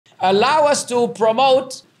allow us to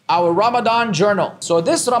promote our Ramadan journal. So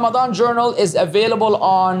this Ramadan journal is available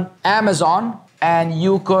on Amazon and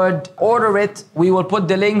you could order it. We will put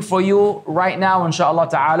the link for you right now, inshallah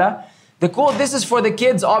ta'ala. This is for the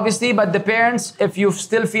kids, obviously, but the parents, if you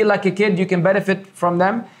still feel like a kid, you can benefit from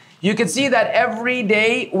them. You can see that every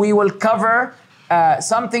day we will cover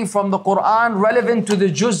something from the Quran relevant to the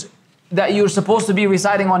juz that you're supposed to be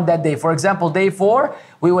reciting on that day. For example, day 4,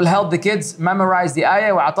 we will help the kids memorize the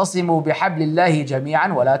ayah, وَاعْتَصِمُوا بِحَبْلِ اللَّهِ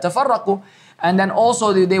جَمِيعًا وَلَا تَفَرَّقُوا. And then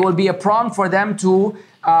also there will be a prompt for them to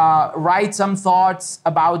write some thoughts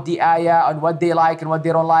about the ayah and what they like and what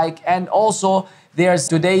they don't like. And also there's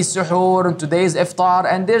today's suhoor and today's iftar,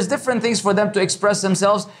 and there's different things for them to express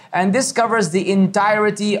themselves. And this covers the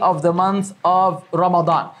entirety of the month of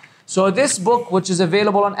Ramadan. So this book, which is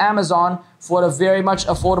available on Amazon for a very much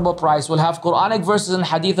affordable price, will have Quranic verses and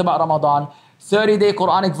hadith about Ramadan, 30-day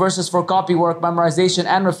Quranic verses for copywork, memorization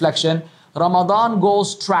and reflection, Ramadan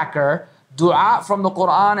goals tracker, dua from the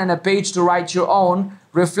Quran and a page to write your own,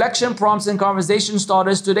 reflection prompts and conversation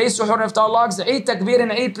starters, today's suhoor and iftar logs, Eid takbir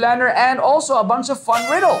and Eid planner, and also a bunch of fun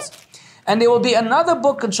riddles. And there will be another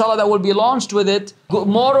book, inshallah, that will be launched with it,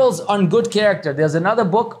 Morals on Good Character. There's another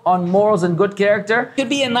book on morals and good character. It could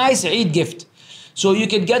be a nice Eid gift. So you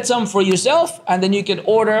could get some for yourself, and then you can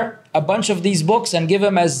order a bunch of these books and give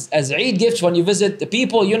them as Eid gifts when you visit the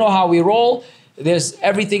people. You know how we roll.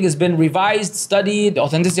 Everything has been revised, studied, the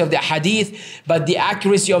authenticity of the hadith, but the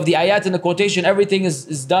accuracy of the ayat and the quotation, everything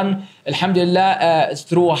is done, alhamdulillah,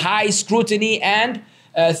 through high scrutiny and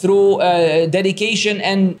through dedication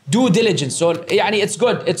and due diligence. So it's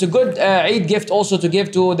good. It's a good Eid gift also to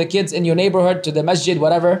give to the kids in your neighborhood, to the masjid,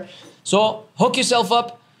 whatever. So hook yourself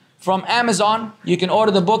up from Amazon. You can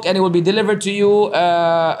order the book and it will be delivered to you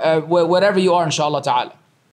wherever you are, inshallah ta'ala.